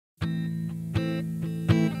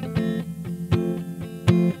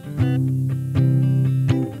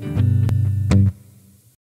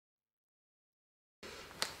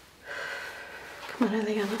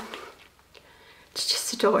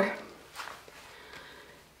store.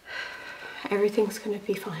 Everything's gonna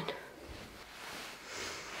be fine.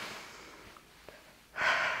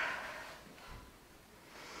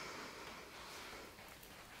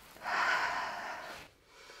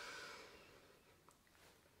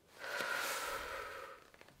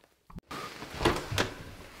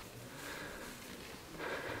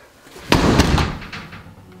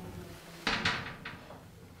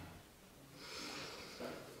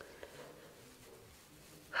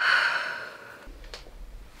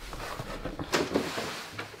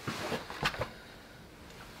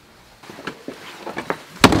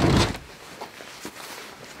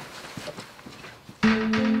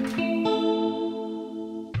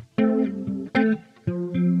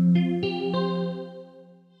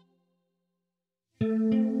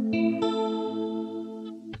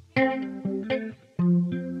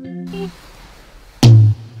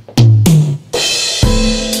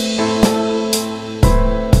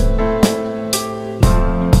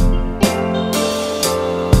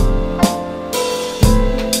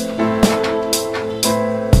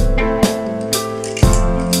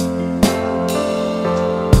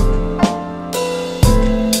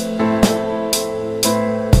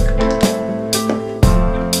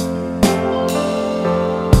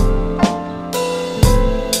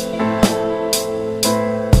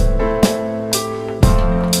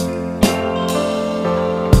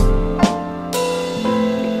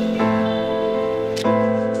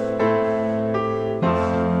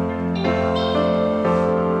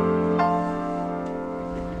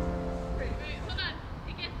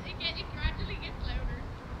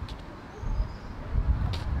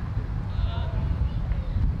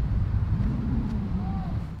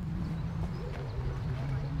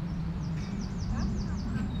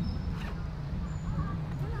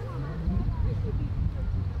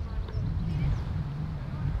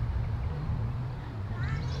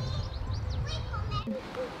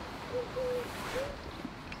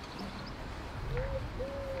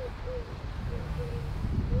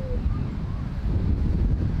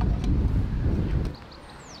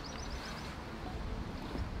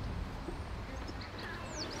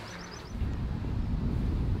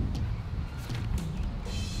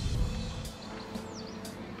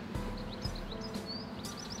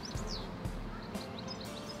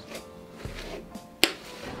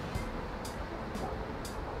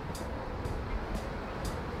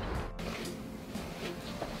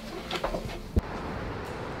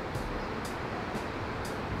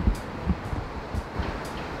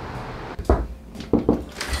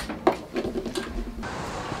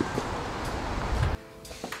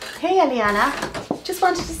 Hey Eliana, just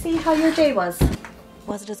wanted to see how your day was.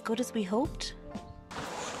 Was it as good as we hoped?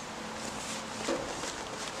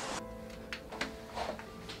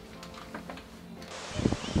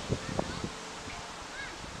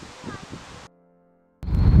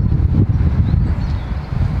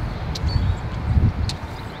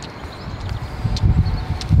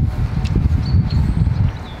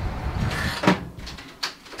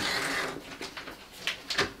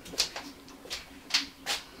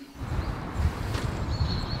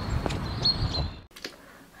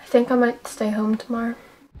 I think I might stay home tomorrow.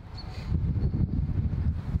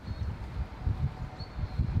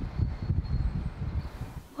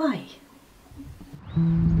 Why?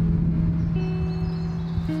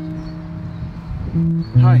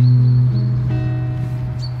 Hi.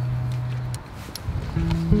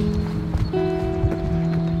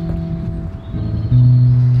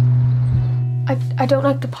 I don't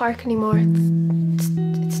like the park anymore.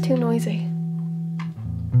 It's too noisy.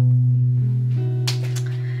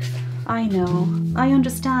 I know, I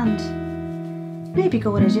understand. Maybe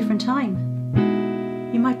go at a different time.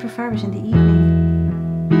 You might prefer it in the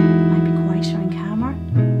evening. Might be quieter and calmer.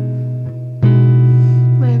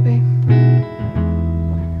 Maybe.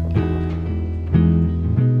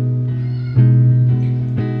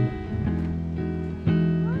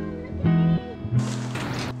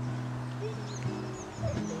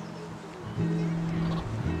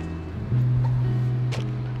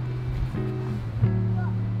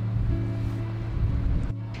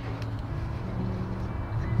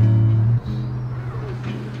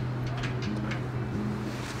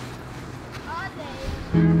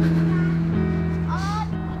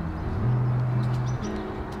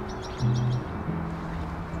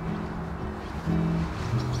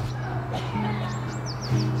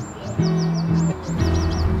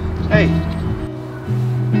 Hey.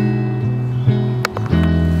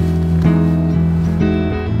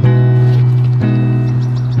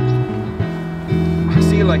 I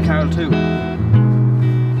see you like Carol too.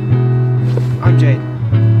 I'm Jane.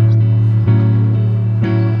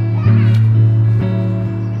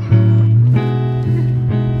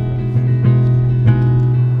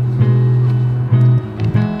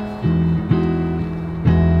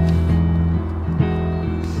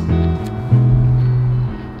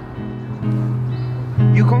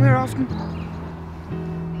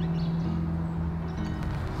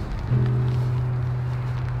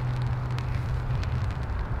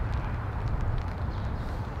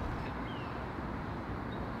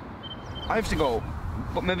 I have to go,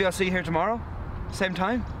 but maybe I'll see you here tomorrow? Same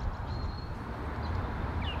time?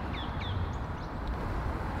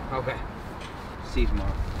 Okay. See you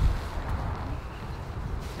tomorrow.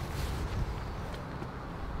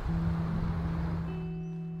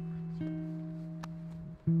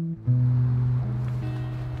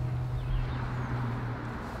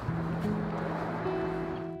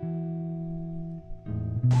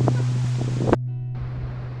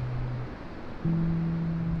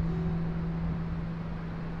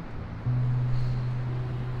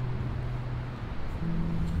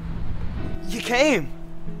 You came!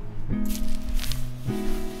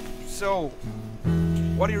 So,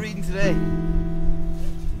 what are you reading today?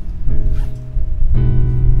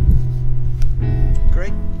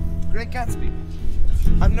 Great Gatsby.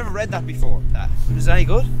 I've never read that before. Is it any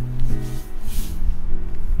good?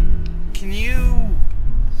 Can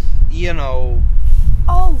you know...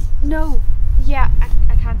 Oh, no. Yeah,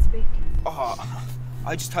 I can't speak. Oh,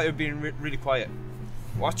 I just thought you were being really quiet.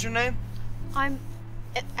 What's your name? I'm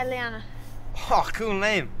Eliana. Oh, cool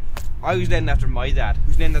name. I was named after my dad,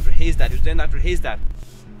 who's named after his dad, who's named after his dad.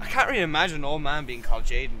 I can't really imagine an old man being called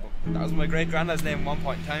Jaden, but that was my great-granddad's name at one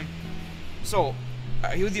point in time. So,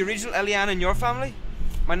 are you the original Eliana in your family?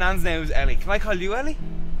 My nan's name was Ellie. Can I call you Ellie?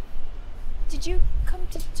 Did you come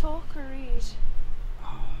to talk or read?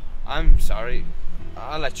 I'm sorry.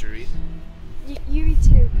 I'll let you read. You read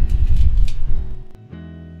too.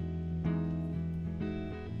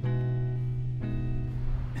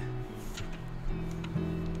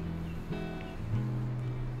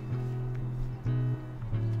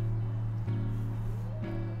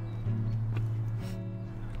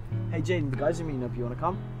 Hey Jaden, the guys are meeting up. You want to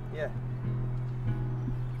come? Yeah.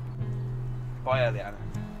 Bye, Eliana.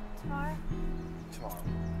 Tomorrow? Tomorrow.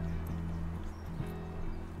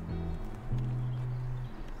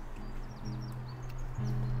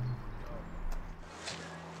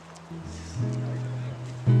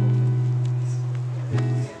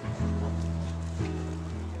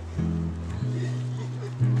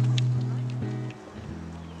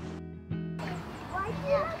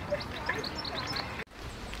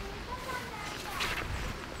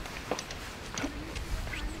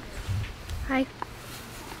 Hi.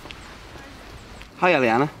 Hi,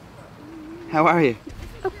 Eliana. How are you?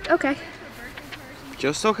 Oh, okay.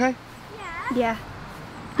 Just okay? Yeah.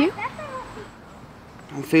 You?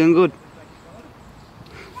 I'm feeling good.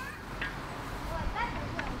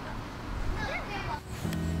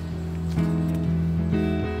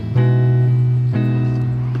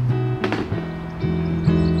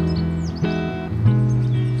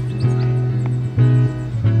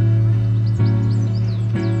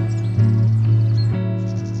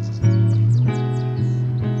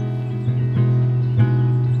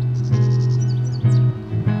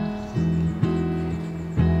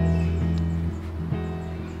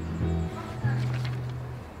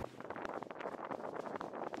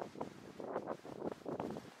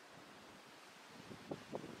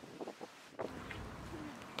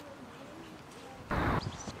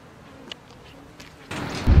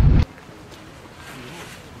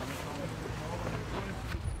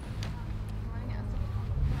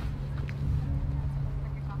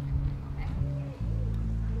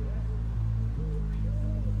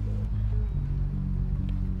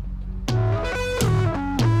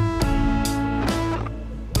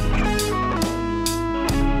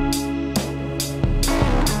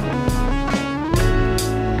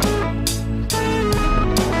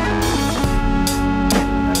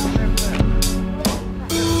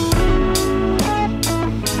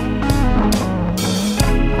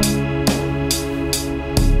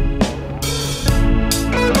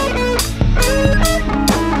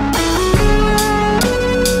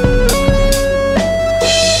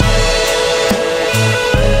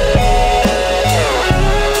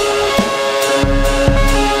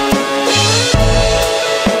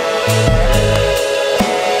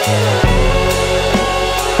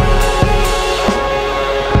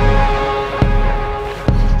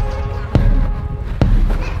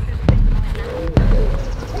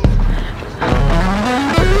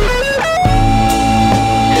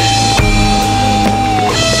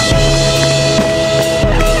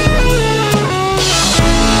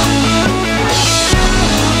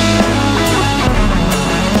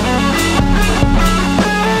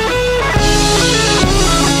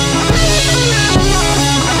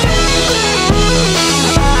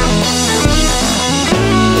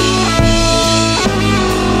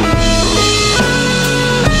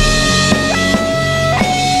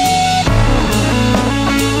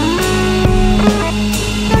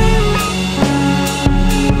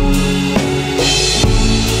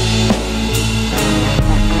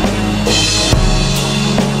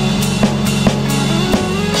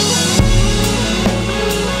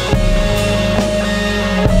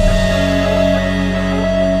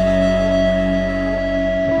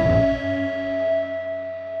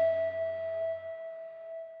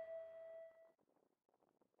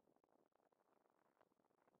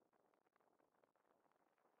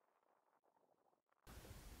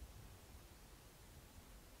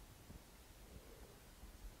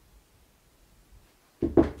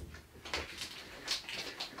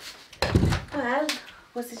 Well,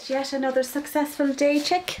 was it yet another successful day,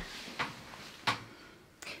 chick?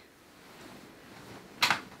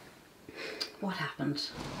 What happened?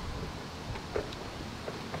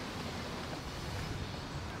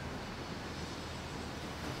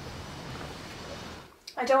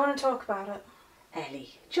 I don't want to talk about it.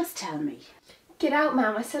 Ellie, just tell me. Get out,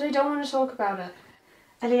 Mum. I said I don't want to talk about it.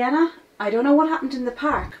 Eliana, I don't know what happened in the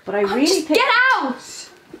park, but I really Just think... get out!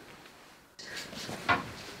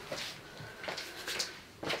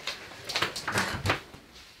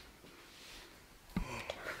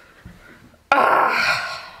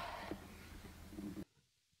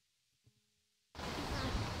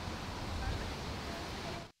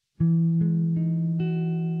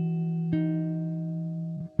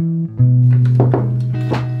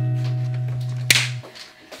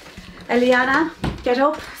 Eliana, get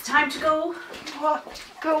up. It's time to go. What?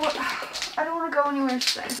 Go? I don't want to go anywhere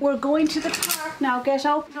today. We're going to the park now. Get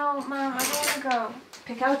up. No, Mum, I don't want to go.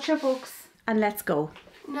 Pick out your books and let's go.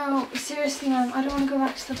 No, seriously, Mum, I don't want to go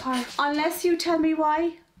back to the park. Unless you tell me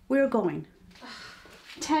why, we're going.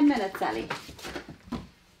 10 minutes, Ellie.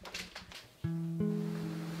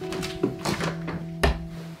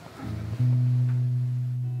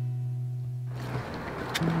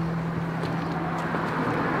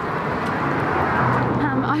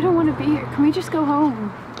 I don't want to be here. Can we just go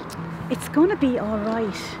home? It's gonna be all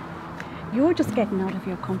right. You're just getting out of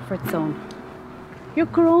your comfort zone. You're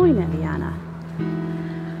growing, Eliana.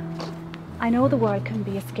 I know the world can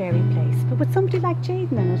be a scary place, but with somebody like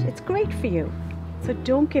Jaden in it, it's great for you. So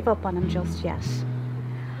don't give up on him just yet.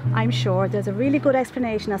 I'm sure there's a really good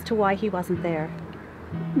explanation as to why he wasn't there.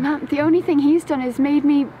 Mum, the only thing he's done is made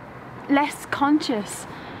me less conscious.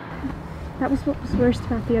 That was what was worst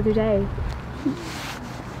about the other day.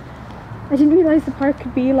 I didn't realise the park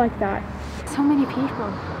could be like that. So many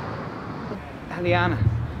people. Eliana,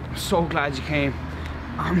 I'm so glad you came.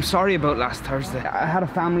 I'm sorry about last Thursday. I had a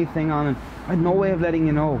family thing on and I had no way of letting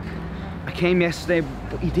you know. I came yesterday,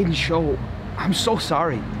 but you didn't show. I'm so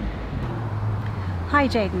sorry. Hi,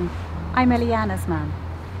 Jaden. I'm Eliana's mum.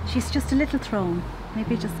 She's just a little thrown.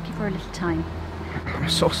 Maybe just give her a little time. I'm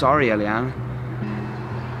so sorry, Eliana.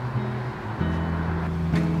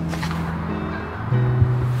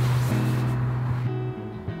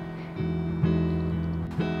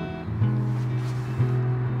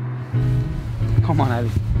 Come on,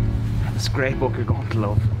 Ellie. This great book you're going to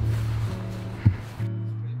love.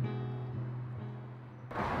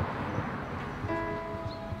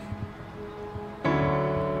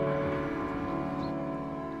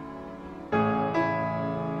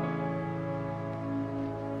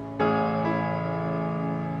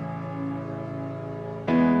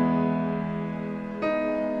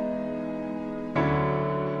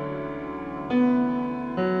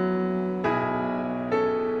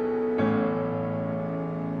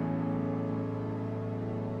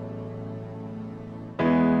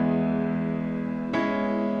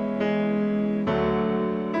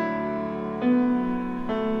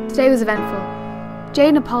 Today was eventful.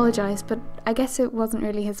 Jane apologised, but I guess it wasn't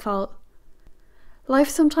really his fault. Life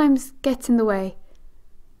sometimes gets in the way.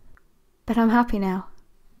 But I'm happy now.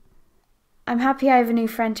 I'm happy I have a new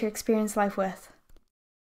friend to experience life with.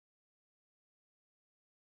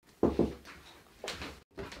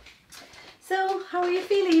 So, how are you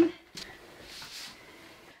feeling?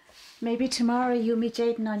 Maybe tomorrow you'll meet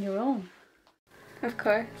Jaden on your own. Of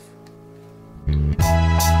course.